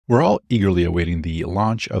We're all eagerly awaiting the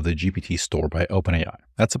launch of the GPT store by OpenAI.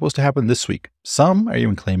 That's supposed to happen this week. Some are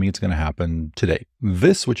even claiming it's going to happen today.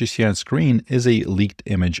 This, what you see on screen, is a leaked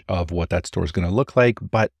image of what that store is going to look like,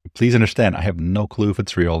 but please understand, I have no clue if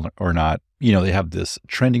it's real or not. You know, they have this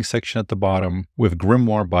trending section at the bottom with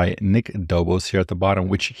Grimoire by Nick Dobos here at the bottom,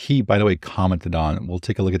 which he, by the way, commented on. We'll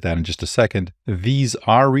take a look at that in just a second. These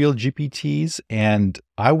are real GPTs, and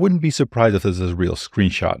I wouldn't be surprised if this is a real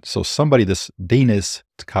screenshot. So somebody, this Denis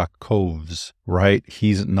Tkakovs, right?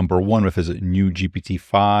 He's #1 with his new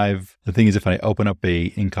GPT-5. The thing is, if I open up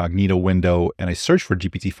a incognito window and I search for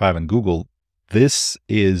GPT-5 in Google, this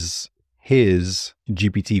is his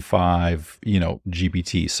GPT-5,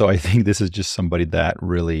 GPT. So I think this is just somebody that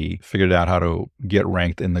really figured out how to get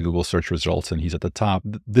ranked in the Google search results, and he's at the top.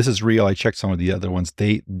 This is real. I checked some of the other ones.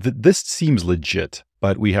 This seems legit,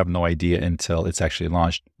 but we have no idea until it's actually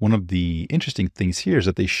launched. One of the interesting things here is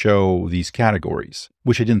that they show these categories,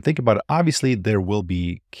 which I didn't think about. Obviously, there will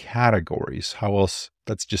be categories. How else?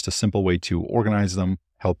 That's just a simple way to organize them,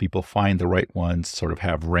 help people find the right ones, sort of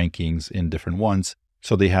have rankings in different ones.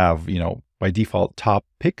 So they have, by default, top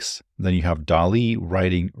pics. Then you have DALL-E,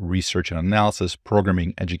 writing, research and analysis,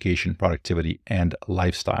 programming, education, productivity, and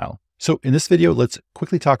lifestyle. So in this video, let's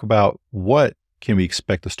quickly talk about what can we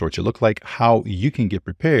expect the store to look like, how you can get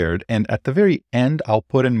prepared. And at the very end, I'll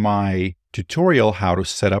put in my tutorial how to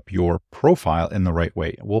set up your profile in the right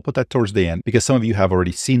way. We'll put that towards the end because some of you have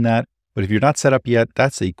already seen that. But if you're not set up yet,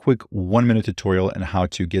 that's a quick 1-minute tutorial on how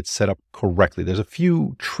to get set up correctly. There's a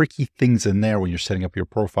few tricky things in there when you're setting up your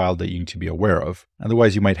profile that you need to be aware of.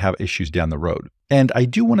 Otherwise, you might have issues down the road. And I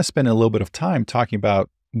do want to spend a little bit of time talking about,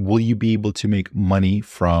 will you be able to make money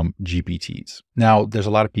from GPTs? Now, there's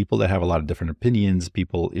a lot of people that have a lot of different opinions.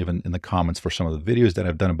 People, even in the comments for some of the videos that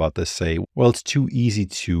I've done about this, say, well, it's too easy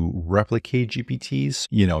to replicate GPTs.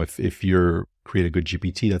 If you're create a good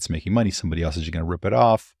GPT that's making money, somebody else is going to rip it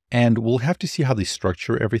off. And we'll have to see how they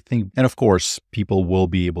structure everything. And of course, people will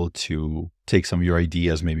be able to take some of your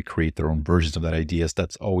ideas, maybe create their own versions of that ideas.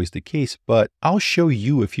 That's always the case. But I'll show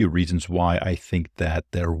you a few reasons why I think that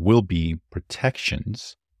there will be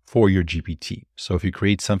protections for your GPT. So if you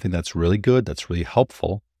create something that's really good, that's really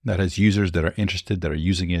helpful, that has users that are interested, that are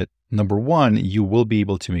using it, #1, you will be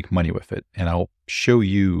able to make money with it. And I'll show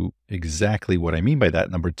you exactly what I mean by that.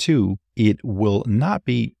 #2, it will not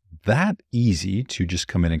be that easy to just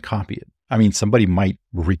come in and copy it. I mean, somebody might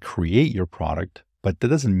recreate your product, but that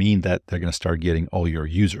doesn't mean that they're going to start getting all your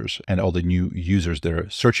users and all the new users that are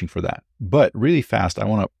searching for that. But really fast, I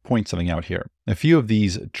want to point something out here. A few of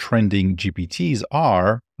these trending GPTs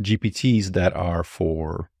are GPTs that are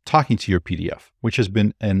for talking to your PDF, which has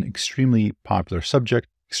been an extremely popular subject,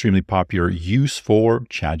 extremely popular use for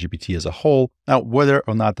ChatGPT as a whole. Now, whether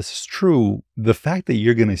or not this is true, the fact that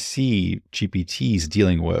you're going to see GPTs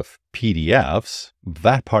dealing with PDFs,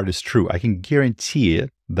 that part is true. I can guarantee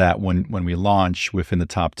it that when we launch within the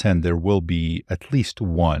top 10, there will be at least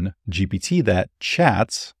one GPT that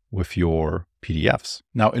chats with your PDFs.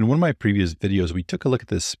 Now, in one of my previous videos, we took a look at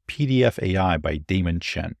this PDF AI by Damon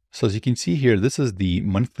Chen. So as you can see here, this is the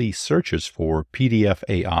monthly searches for PDF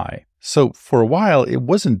AI. So for a while, it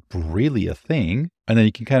wasn't really a thing. And then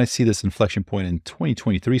you can kind of see this inflection point in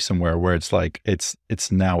 2023 somewhere where it's like, it's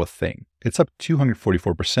now a thing. It's up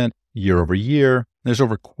 244% year over year. There's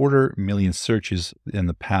over 250,000 searches in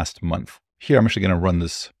the past month. Here, I'm actually going to run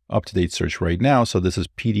this up-to-date search right now. So this is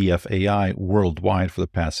PDF AI worldwide for the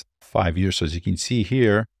past 5 years. So as you can see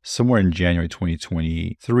here, somewhere in January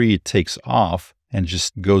 2023, it takes off and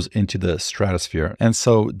just goes into the stratosphere. And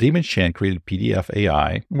so Damon Chen created PDF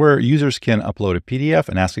AI, where users can upload a PDF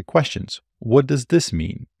and ask it questions. What does this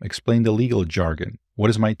mean? Explain the legal jargon. What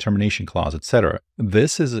is my termination clause, etc.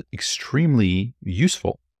 This is extremely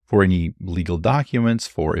useful for any legal documents,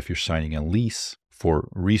 for if you're signing a lease, for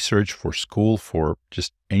research, for school, for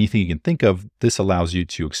just anything you can think of. This allows you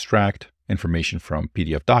to extract information from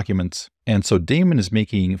PDF documents. And so Damon is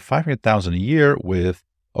making $500,000 a year with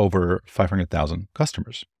over 500,000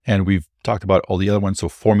 customers. And we've talked about all the other ones. So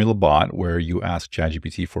Formula Bot, where you ask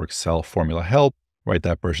ChatGPT for Excel formula help, right?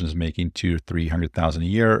 That person is making $200,000 to $300,000 a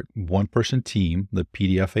year. One-person team. The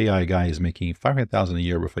PDF AI guy is making $500,000 a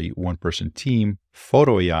year with a one-person team.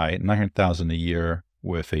 Photo AI, $900,000 a year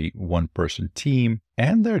with a one-person team.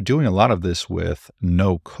 And they're doing a lot of this with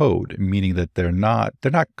no code, meaning that they're not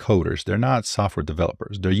coders. They're not software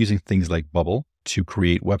developers. They're using things like Bubble to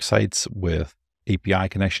create websites with API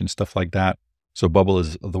connections, stuff like that. So Bubble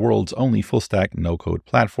is the world's only full stack no code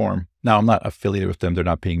platform. Now, I'm not affiliated with them. They're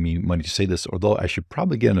not paying me money to say this, although I should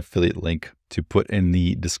probably get an affiliate link to put in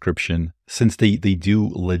the description, since they do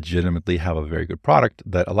legitimately have a very good product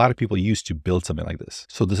that a lot of people use to build something like this.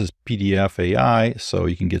 So this is PDF AI, so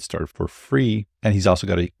you can get started for free. And he's also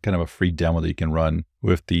got a kind of a free demo that you can run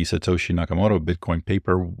with the Satoshi Nakamoto Bitcoin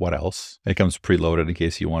paper. What else? It comes preloaded in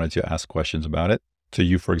case you wanted to ask questions about it. So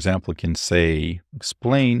you, for example, can say,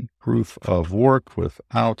 explain proof of work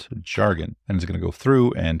without jargon. And it's going to go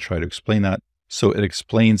through and try to explain that. So it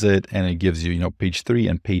explains it and it gives you, page 3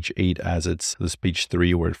 and page 8 as it's this page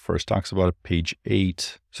 3 where it first talks about it, page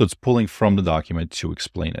 8. So it's pulling from the document to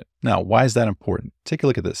explain it. Now, why is that important? Take a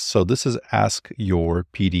look at this. So this is Ask Your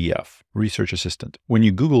PDF, Research Assistant. When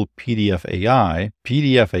you Google PDF AI,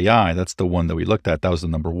 that's the one that we looked at. That was the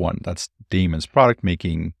number one. That's Damon's product,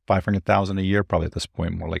 making $500,000 a year, probably at this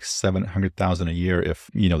point, more like $700,000 a year if,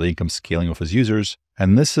 the income scaling with his users.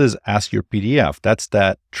 And this is Ask Your PDF. That's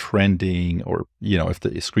that trending, or, if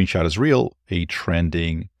the screenshot is real, a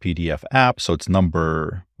trending PDF app. So it's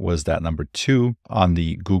number 2 on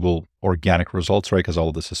the Google organic results, right? Because all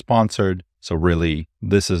of this is sponsored. So really,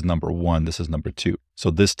 this is number 1, this is number 2. So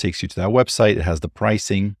this takes you to that website. It has the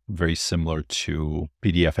pricing, very similar to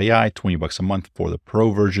PDF AI, $20 a month for the pro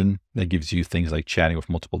version. That gives you things like chatting with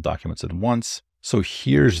multiple documents at once. So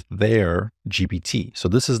here's their GPT. So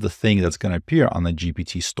this is the thing that's going to appear on the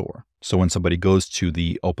GPT store. So when somebody goes to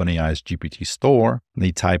the OpenAI's GPT store,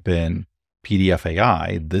 they type in PDF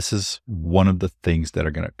AI, this is one of the things that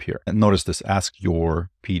are going to appear. And notice this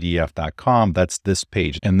askyourpdf.com, that's this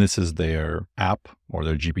page. And this is their app or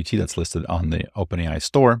their GPT that's listed on the OpenAI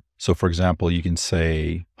store. So for example, you can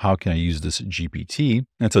say, how can I use this GPT?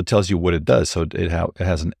 And so it tells you what it does. So it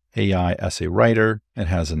has an AI essay writer, it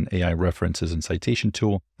has an AI references and citation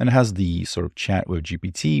tool, and it has the sort of chat with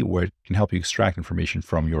GPT where it can help you extract information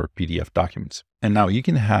from your PDF documents. And now you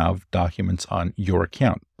can have documents on your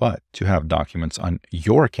account, but to have documents on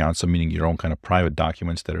your account, so meaning your own kind of private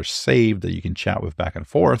documents that are saved that you can chat with back and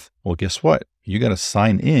forth, well, guess what? You got to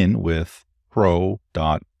sign in with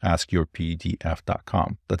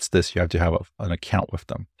pro.askyourpdf.com. That's this. You have to have an account with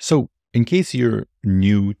them. So in case you're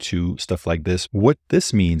new to stuff like this, what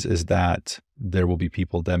this means is that there will be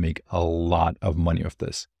people that make a lot of money with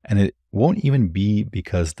this. And it won't even be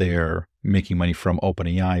because they're making money from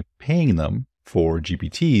OpenAI paying them for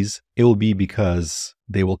GPTs. It will be because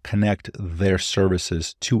they will connect their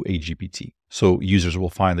services to a GPT. So users will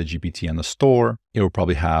find the GPT on the store. It will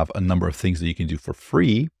probably have a number of things that you can do for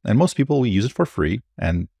free. And most people will use it for free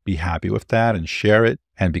and be happy with that and share it.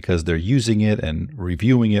 And because they're using it and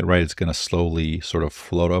reviewing it, right, it's going to slowly sort of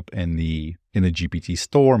float up in the GPT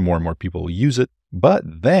store. More and more people will use it. But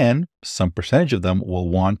then some percentage of them will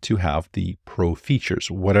want to have the pro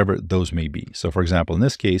features, whatever those may be. So for example, in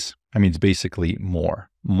this case, it's basically more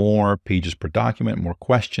pages per document, more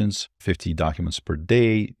questions, 50 documents per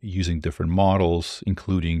day, using different models,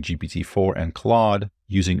 including GPT-4 and Claude,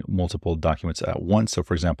 using multiple documents at once. So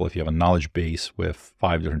for example, if you have a knowledge base with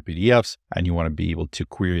 5 different PDFs and you want to be able to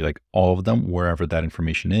query like all of them, wherever that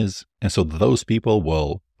information is. And so those people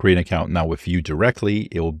will create an account now with you directly.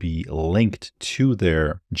 It will be linked to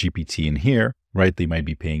their GPT in here, right? They might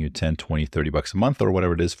be paying you 10, 20, 30 bucks a month or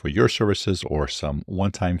whatever it is for your services, or some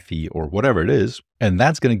one-time fee or whatever it is. And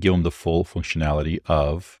that's going to give them the full functionality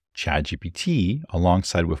of ChatGPT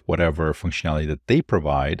alongside with whatever functionality that they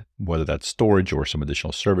provide, whether that's storage or some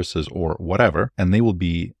additional services or whatever. And they will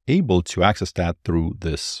be able to access that through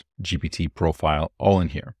this GPT profile all in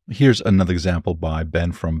here. Here's another example by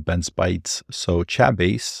Ben from Ben's Bytes. So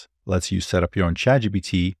Chatbase lets you set up your own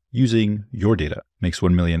ChatGPT using your data. Makes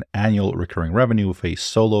 1 million annual recurring revenue with a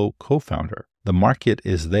solo co-founder. The market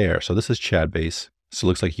is there. So this is Chatbase. So it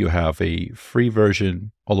looks like you have a free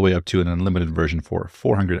version all the way up to an unlimited version for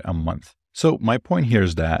 $400 a month. So my point here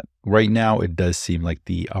is that right now it does seem like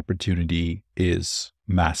the opportunity is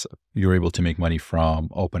massive. You're able to make money from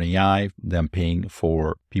OpenAI, them paying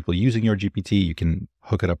for people using your GPT. You can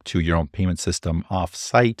hook it up to your own payment system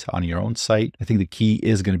off-site on your own site. I think the key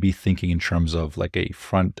is going to be thinking in terms of like a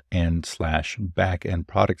front end / back end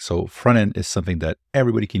product. So front end is something that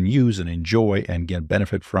everybody can use and enjoy and get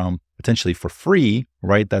benefit from potentially for free,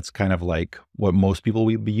 right? That's kind of like what most people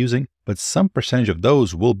will be using. But some percentage of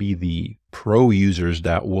those will be the pro users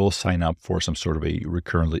that will sign up for some sort of a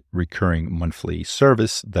recurring monthly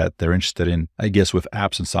service that they're interested in. I guess with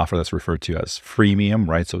apps and software, that's referred to as freemium,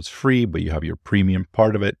 right? So it's free, but you have your premium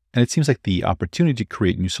part of it. And it seems like the opportunity to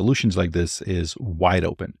create new solutions like this is wide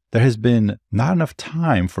open. There has been not enough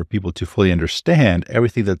time for people to fully understand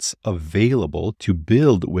everything that's available to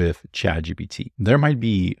build with ChatGPT. There might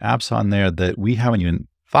be apps on there that we haven't even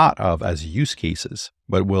thought of as use cases,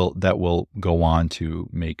 but that will go on to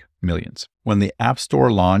make millions. When the App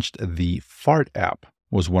Store launched, the Fart app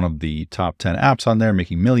was one of the top 10 apps on there,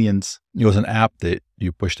 making millions. It was an app that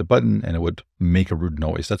you pushed a button and it would make a rude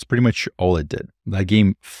noise. That's pretty much all it did. That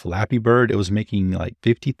game, Flappy Bird, it was making like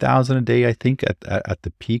 50,000 a day, I think, at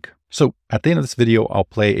the peak. So at the end of this video, I'll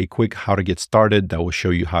play a quick how to get started that will show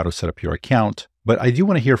you how to set up your account. But I do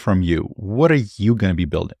want to hear from you. What are you going to be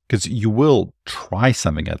building? Because you will try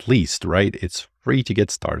something at least, right? It's free to get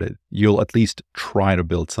started. You'll at least try to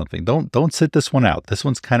build something. Don't sit this one out. This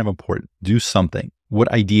one's kind of important. Do something.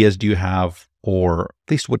 What ideas do you have? Or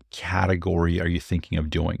at least what category are you thinking of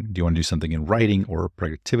doing? Do you want to do something in writing or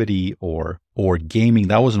productivity or gaming?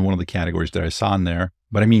 That wasn't one of the categories that I saw in there.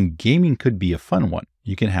 But I mean, gaming could be a fun one.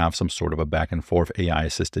 You can have some sort of a back and forth AI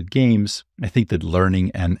assisted games. I think that learning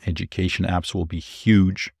and education apps will be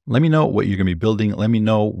huge. Let me know what you're going to be building. Let me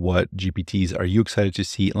know what GPTs are you excited to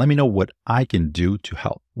see. Let me know what I can do to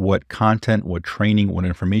help. What content, what training, what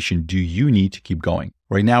information do you need to keep going?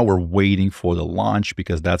 Right now, we're waiting for the launch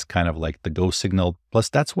because that's kind of like the go signal. Plus,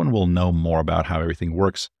 that's when we'll know more about how everything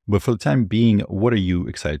works. But for the time being, what are you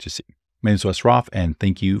excited to see? My name is Wes Roth, and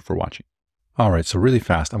thank you for watching. All right, so really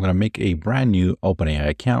fast, I'm going to make a brand new OpenAI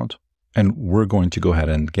account, and we're going to go ahead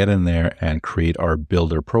and get in there and create our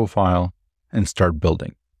builder profile and start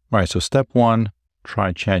building. All right, so step one,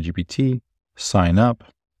 try ChatGPT, sign up.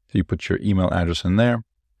 So you put your email address in there,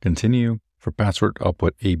 continue. For password, I'll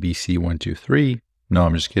put ABC123. No,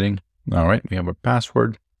 I'm just kidding. All right, we have a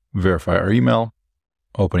password, verify our email,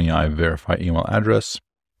 OpenAI verify email address.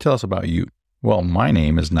 Tell us about you. Well, my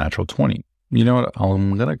name is Natural20. You know what?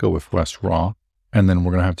 I'm going to go with Wes Roth, and then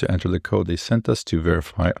we're going to have to enter the code they sent us to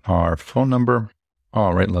verify our phone number.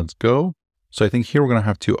 All right, let's go. So I think here we're going to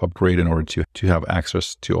have to upgrade in order to have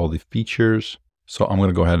access to all the features. So I'm going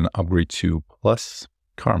to go ahead and upgrade to Plus,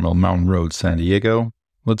 Carmel Mountain Road, San Diego.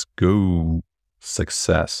 Let's go.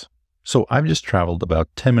 Success. So I've just traveled about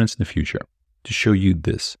 10 minutes in the future to show you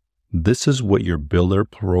this. This is what your builder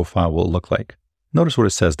profile will look like. Notice what it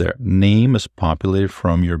says there. Name is populated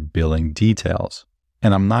from your billing details.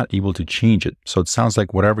 And I'm not able to change it. So it sounds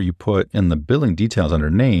like whatever you put in the billing details under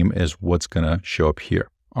name is what's going to show up here.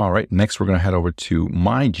 All right, next we're going to head over to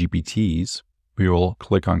My GPTs. We will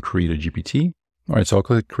click on Create a GPT. All right, so I'll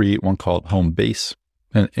click Create one called Home Base.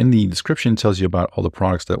 And in the description, it tells you about all the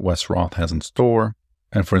products that Wes Roth has in store.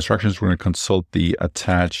 And for instructions, we're going to consult the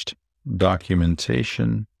attached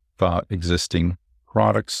documentation about existing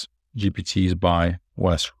products. GPTs by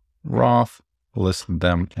Wes Roth, list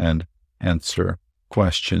them and answer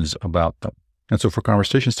questions about them. And so for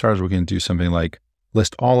conversation starters, we're going to do something like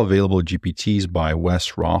list all available GPTs by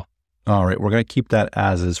Wes Roth. All right, we're going to keep that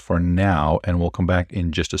as is for now, and we'll come back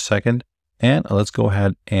in just a second. And let's go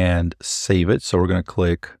ahead and save it. So we're going to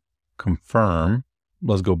click confirm.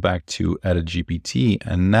 Let's go back to edit GPT.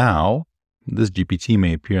 And now this GPT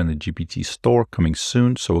may appear in the GPT store coming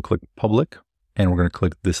soon. So we'll click public. And we're going to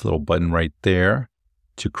click this little button right there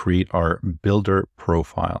to create our builder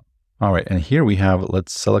profile. All right, and here we have,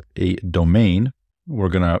 let's select a domain. We're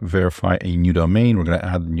going to verify a new domain. We're going to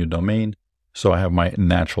add the new domain. So I have my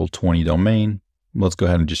Natural20 domain. Let's go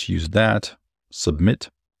ahead and just use that. Submit.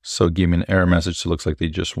 So give me an error message. So it looks like they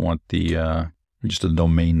just want the just a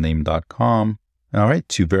domain name.com. All right,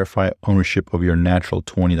 to verify ownership of your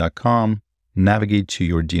Natural20.com, navigate to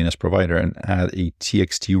your DNS provider and add a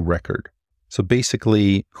TXT record. So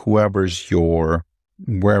basically, wherever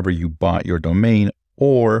you bought your domain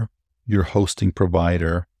or your hosting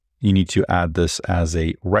provider, you need to add this as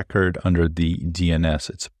a record under the DNS.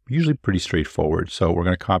 It's usually pretty straightforward. So we're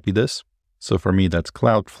going to copy this. So for me, that's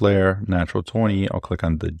Cloudflare, Natural20. I'll click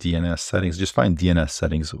on the DNS settings. Just find DNS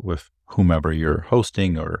settings with whomever you're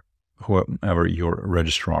hosting or whoever your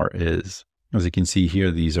registrar is. As you can see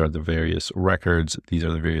here, these are the various records. These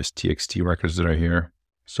are the various TXT records that are here.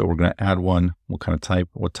 So we're going to add one. What kind of type?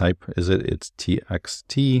 What type is it? It's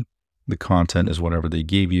TXT. The content is whatever they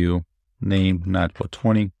gave you. Name,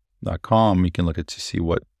 Natural20.com. You can look at to see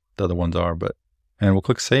what the other ones are, and we'll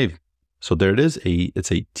click save. So there it is.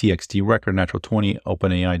 It's a TXT record, Natural20,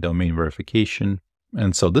 OpenAI domain verification.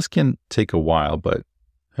 And so this can take a while, but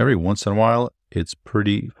every once in a while, it's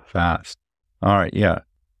pretty fast. All right. Yeah.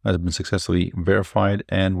 That has been successfully verified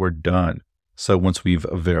and we're done. So once we've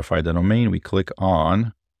verified the domain, we click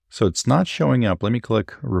on. So it's not showing up. Let me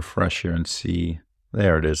click refresh here and see.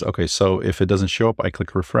 There it is. Okay, so if it doesn't show up, I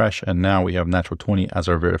click refresh, and now we have Natural20 as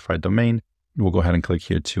our verified domain. We'll go ahead and click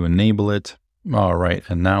here to enable it. All right,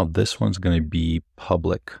 and now this one's going to be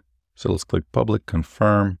public. So let's click public,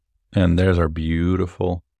 confirm, and there's our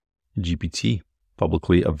beautiful GPT,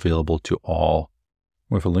 publicly available to all.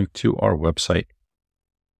 with a link to our website